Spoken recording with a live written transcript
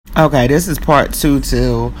Okay, this is part two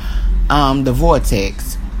to the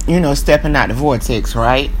vortex. Stepping out the vortex,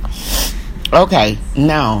 right? Okay,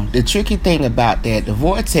 now the tricky thing about that, the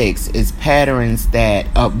vortex is patterns that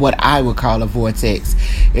what I would call a vortex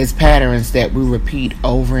is patterns that we repeat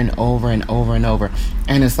over and over and over and over.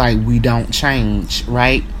 And it's like we don't change,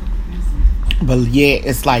 right? But yet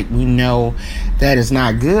it's like we know that it's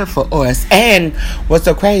not good for us. And what's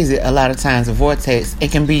so crazy, a lot of times a vortex,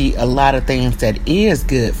 it can be a lot of things that is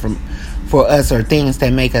good for us, or things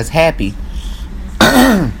that make us happy.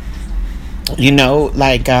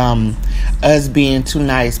 Like us being too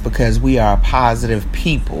nice because we are positive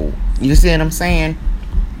people. You see what I'm saying?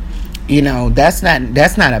 That's not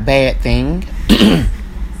a bad thing.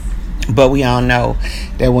 But we all know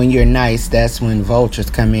that when you're nice, that's when vultures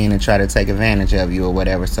come in and try to take advantage of you or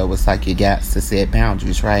whatever. So it's like you got to set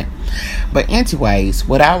boundaries, right? But anyways,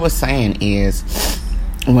 what I was saying is,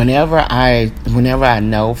 whenever I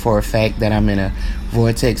know for a fact that I'm in a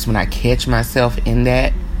vortex, when I catch myself in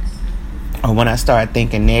that, or when I start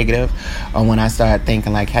thinking negative, or when I start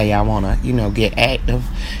thinking like, hey, I want to, get active,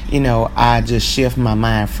 I just shift my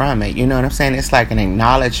mind from it. You know what I'm saying? It's like an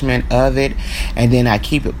acknowledgement of it, and then I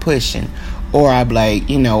keep it pushing. Or I'm like,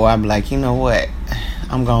 you know what? I'm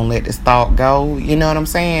going to let this thought go, you know what I'm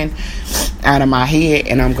saying? Out of my head,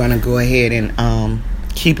 and I'm going to go ahead and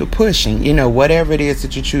keep it pushing. Whatever it is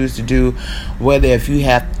that you choose to do, whether if you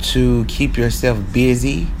have to keep yourself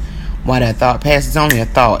busy while that thought passes, only a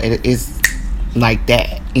thought. It's like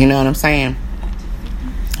that, you know what I'm saying?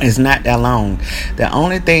 It's not that long. The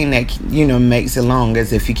only thing that makes it long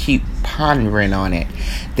is if you keep pondering on it.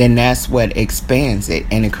 Then that's what expands it.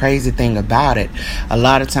 And the crazy thing about it, a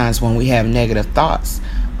lot of times when we have negative thoughts,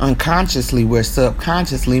 unconsciously we're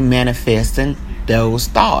subconsciously manifesting those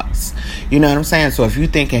thoughts. You know what I'm saying? So if you're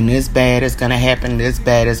thinking this bad is gonna happen, this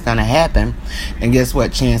bad is gonna happen, then guess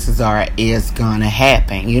what? Chances are it's gonna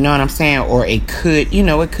happen. You know what I'm saying? Or it could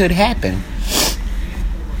happen.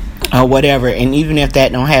 Or whatever. And even if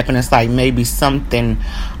that don't happen, it's like maybe something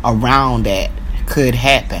around that could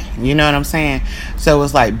happen. You know what I'm saying? So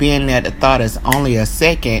it's like being that the thought is only a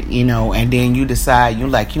second, and then you decide, you're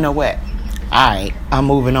like, you know what? Alright, I'm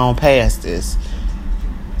moving on past this.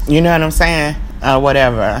 You know what I'm saying?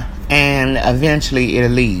 Whatever. And eventually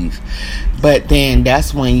it'll leave. But then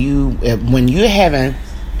that's when when you're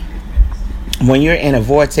in a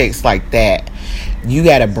vortex like that, you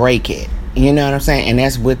gotta break it. You know what I'm saying? And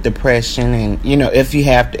that's with depression. And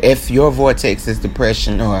if your vortex is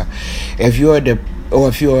depression, or if your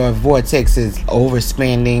vortex is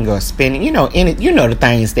overspending or spending, the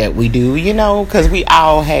things that we do, because we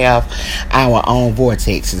all have our own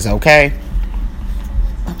vortexes, okay?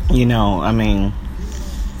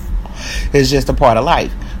 It's just a part of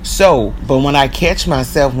life. So, but when I catch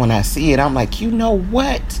myself, when I see it, I'm like, you know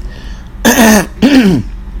what?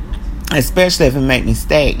 Especially if it make me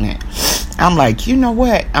stagnant. I'm like, you know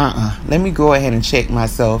what? Let me go ahead and check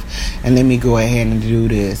myself, and let me go ahead and do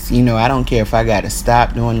this. I don't care if I got to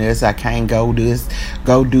stop doing this. I can't go do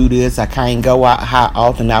this. I can't go out how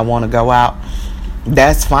often I want to go out.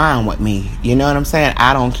 That's fine with me. You know what I'm saying?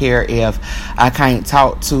 I don't care if I can't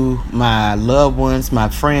talk to my loved ones, my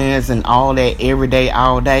friends, and all that every day,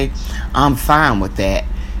 all day. I'm fine with that.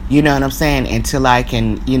 You know what I'm saying? Until I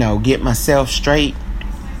can, get myself straight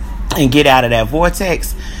and get out of that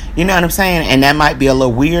vortex. You know what I'm saying? And that might be a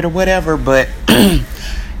little weird or whatever, but at the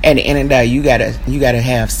end of the day, you gotta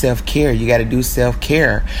have self-care. You gotta do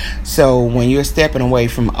self-care. So when you're stepping away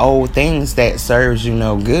from old things that serves you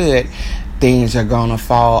no good, things are gonna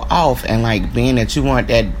fall off. And like being that you want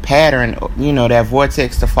that pattern, that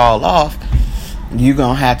vortex to fall off, you're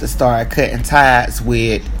gonna have to start cutting ties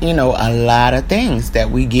with, a lot of things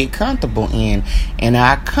that we get comfortable in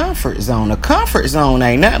our comfort zone. The comfort zone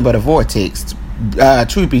ain't nothing but a vortex,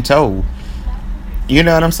 truth be told. You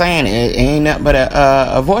know what I'm saying? It ain't nothing but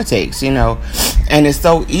a vortex, and it's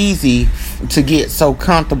so easy to get so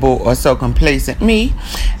comfortable or so complacent.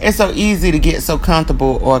 It's so easy to get so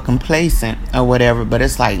comfortable or complacent or whatever, but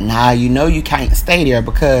it's like, nah, you can't stay there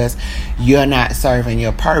because you're not serving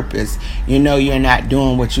your purpose. You're not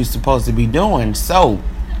doing what you're supposed to be doing. So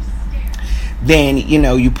then,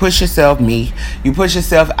 you push yourself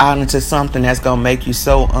out into something that's going to make you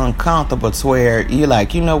so uncomfortable to where you're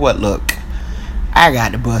like, you know what, look, I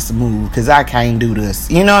got to bust a move because I can't do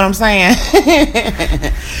this. You know what I'm saying?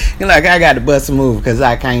 You're like, I got to bust a move because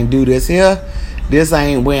I can't do this here. This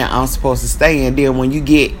ain't where I'm supposed to stay. And then when you're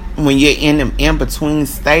in them in-between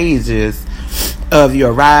stages of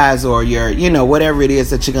your rise or your, whatever it is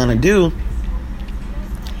that you're going to do,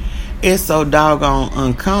 it's so doggone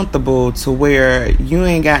uncomfortable to where you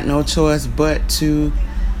ain't got no choice but to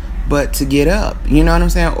but to get up. You know what I'm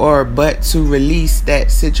saying? Or but to release that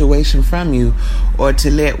situation from you, or to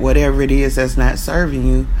let whatever it is that's not serving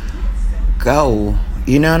you go.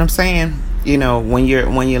 You know what I'm saying? You know, when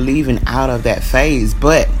you're leaving out of that phase.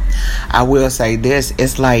 But I will say this,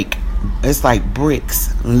 it's like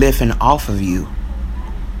bricks lifting off of you.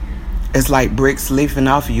 It's like bricks lifting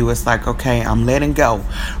off of you. It's like, okay, I'm letting go.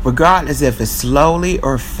 Regardless if it's slowly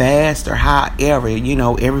or fast or however, you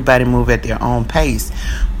know, everybody move at their own pace.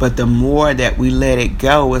 But the more that we let it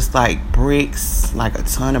go, it's like bricks, like a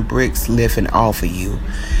ton of bricks lifting off of you.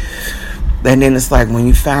 And then it's like when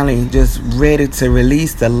you finally just ready to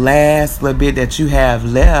release the last little bit that you have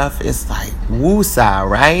left, it's like woosah,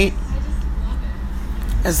 right?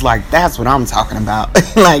 It's like, that's what I'm talking about.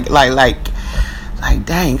 like,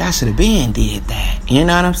 dang, I should have been did that. You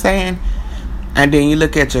know what I'm saying? And then you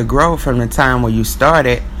look at your growth from the time where you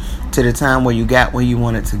started to the time where you got where you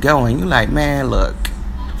wanted to go. And you're like, man, look,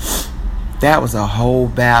 that was a whole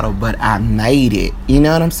battle, but I made it. You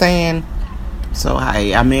know what I'm saying? So,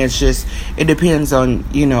 I mean, it depends on,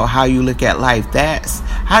 you know, how you look at life. That's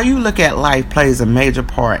how you look at life plays a major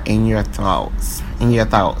part in your thoughts.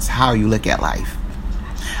 How you look at life.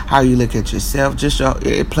 How you look at yourself.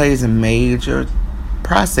 It plays a major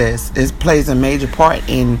process. It plays a major part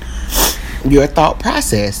in your thought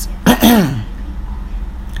process. It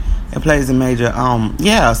plays a major,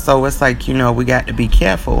 so it's like, you know, we got to be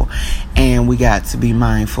careful and we got to be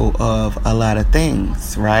mindful of a lot of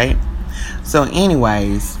things, right? So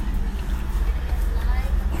anyways,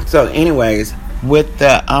 with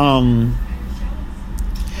the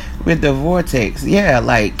vortex, yeah,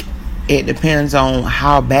 like it depends on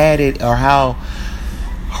how bad it or how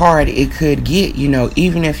hard it could get, you know,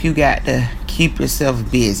 even if you got to keep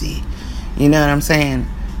yourself busy. You know what I'm saying?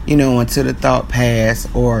 You know, until the thought pass,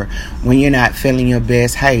 or when you're not feeling your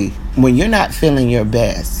best. Hey, when you're not feeling your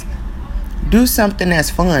best, do something that's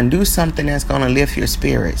fun. Do something that's going to lift your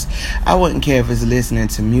spirits. I wouldn't care if it's listening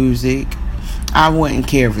to music. I wouldn't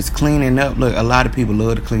care if it's cleaning up. Look, a lot of people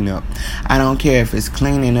love to clean up. I don't care if it's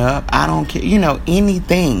cleaning up. I don't care, you know,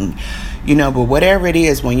 anything. You know, but whatever it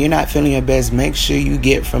is, when you're not feeling your best, make sure you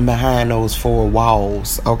get from behind those four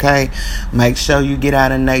walls, okay? Make sure you get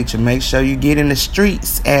out of nature. Make sure you get in the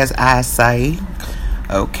streets, as I say,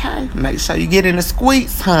 okay? Make sure you get in the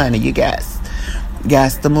streets, honey. You guys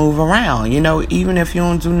to move around, you know, even if you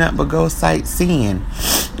don't do nothing but go sightseeing.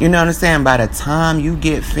 You know what I'm saying? By the time you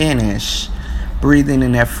get finished breathing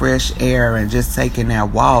in that fresh air and just taking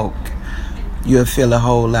that walk, you'll feel a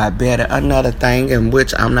whole lot better. Another thing, in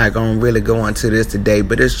which I'm not going to really go into this today,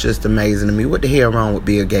 but it's just amazing to me. What the hell wrong with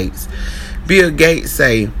Bill Gates? Bill Gates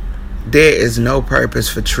say there is no purpose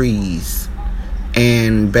for trees.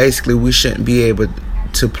 And basically we shouldn't be able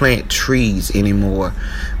to plant trees anymore.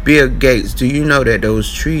 Bill Gates, do you know that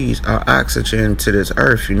those trees are oxygen to this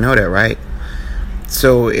earth? You know that, right?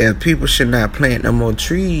 So if people should not plant no more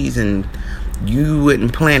trees, and you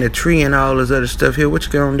wouldn't plant a tree and all this other stuff here, what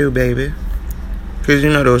you gonna do, baby? Because,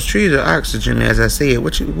 you know, those trees are oxygen, as I said.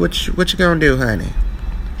 What you gonna do, honey?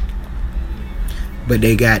 But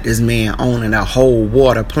they got this man owning a whole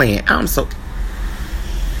water plant. I'm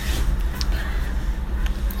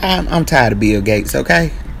tired of Bill Gates,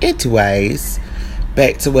 okay? Anyways,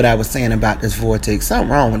 back to what I was saying about this vortex.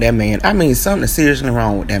 Something wrong with that man. I mean, something seriously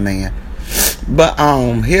wrong with that man. But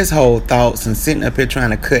his whole thoughts and sitting up here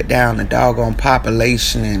trying to cut down the doggone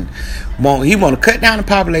population, and he want to cut down the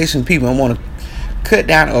population of people and want to cut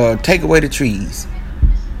down or take away the trees.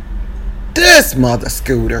 This mother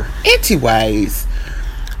scooter. Anyways,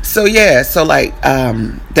 so yeah, so like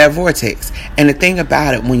that vortex. And the thing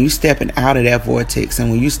about it, when you stepping out of that vortex,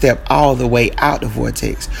 and when you step all the way out the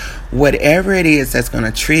vortex, whatever it is that's going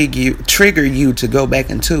to trigger you to go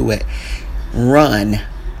back into it, run.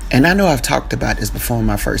 And I know I've talked about this before in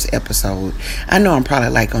my first episode. I know I'm probably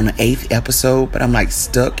like on the 8th episode, but I'm like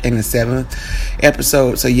stuck in the 7th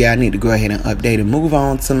episode. So yeah, I need to go ahead and update and move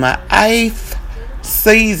on to my 8th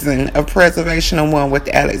season of Preservation on One with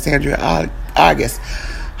Alexandria August.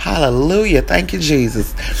 Hallelujah. Thank you,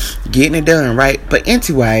 Jesus. Getting it done, right? But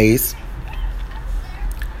anyways,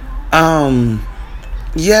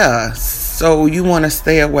 yeah. So you want to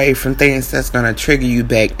stay away from things that's going to trigger you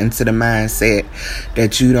back into the mindset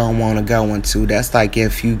that you don't want to go into. That's like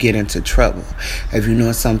if you get into trouble. If you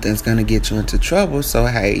know something's going to get you into trouble, so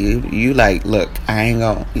hey, you like, look, I ain't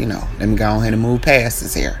going to, let me go ahead and move past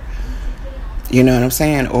this here. You know what I'm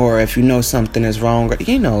saying? Or if you know something is wrong,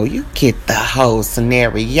 you get the whole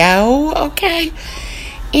scenario, okay?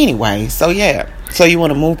 Anyway, so yeah. So you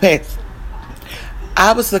want to move past.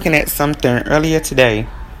 I was looking at something earlier today.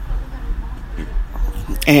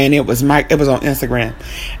 And it was on Instagram,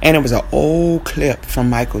 and it was an old clip from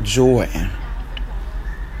Michael Jordan.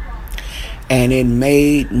 And it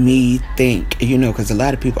made me think, because a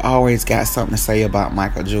lot of people always got something to say about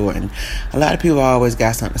Michael Jordan. A lot of people always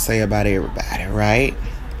got something to say about everybody, right?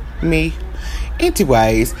 Me.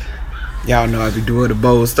 Anyways, y'all know I be doing the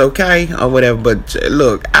boast, okay? Or whatever. But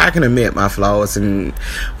look, I can admit my flaws. And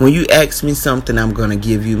when you ask me something, I'm going to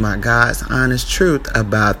give you my God's honest truth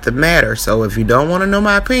about the matter. So if you don't want to know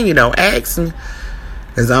my opinion, don't ask me.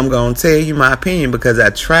 Because I'm going to tell you my opinion, because I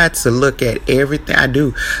try to look at everything. I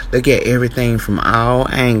do look at everything from all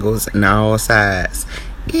angles and all sides.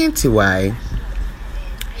 Anyway,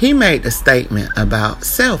 he made the statement about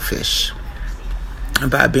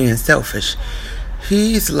being selfish.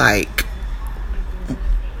 He's like,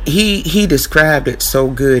 he described it so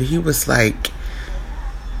good. He was like,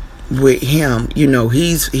 with him,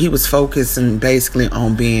 he was focusing basically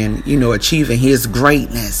on being, achieving his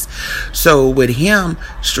greatness. So with him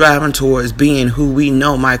striving towards being who we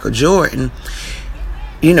know Michael Jordan,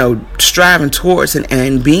 striving towards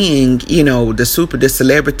and being, the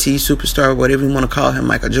celebrity, superstar, whatever you want to call him,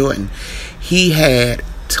 Michael Jordan, he had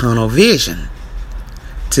tunnel vision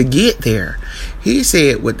to get there. He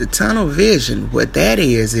said with the tunnel vision, what that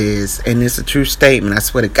is, and it's a true statement, I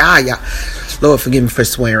swear to God, y'all, Lord forgive me for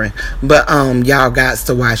swearing, but y'all got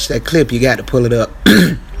to watch that clip. You got to pull it up.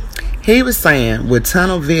 He was saying with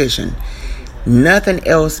tunnel vision, nothing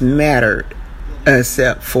else mattered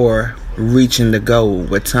except for reaching the goal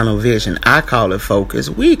with tunnel vision. I call it focus.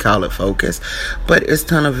 We call it focus, but it's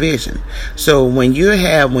tunnel vision. So when you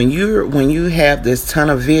have this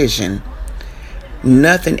tunnel vision,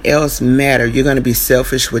 nothing else matters. You're going to be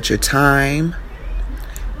selfish with your time.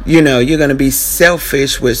 You're going to be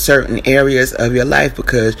selfish with certain areas of your life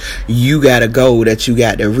because you got a goal that you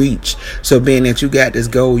got to reach. So being that you got this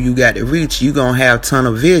goal you got to reach, you're going to have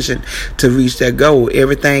tunnel vision to reach that goal.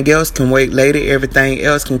 Everything else can wait later. Everything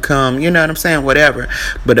else can come. You know what I'm saying? Whatever.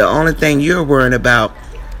 But the only thing you're worrying about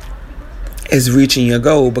is reaching your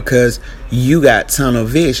goal because you got tunnel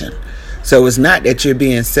vision. So it's not that you're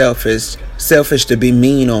being selfish to be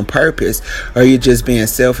mean on purpose, or you're just being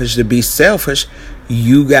selfish to be selfish.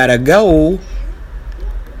 You got a goal,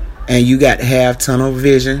 and you got to have tunnel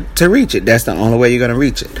vision to reach it. That's the only way you're going to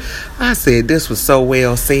reach it. I said this was so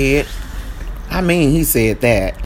well said. I mean, he said that.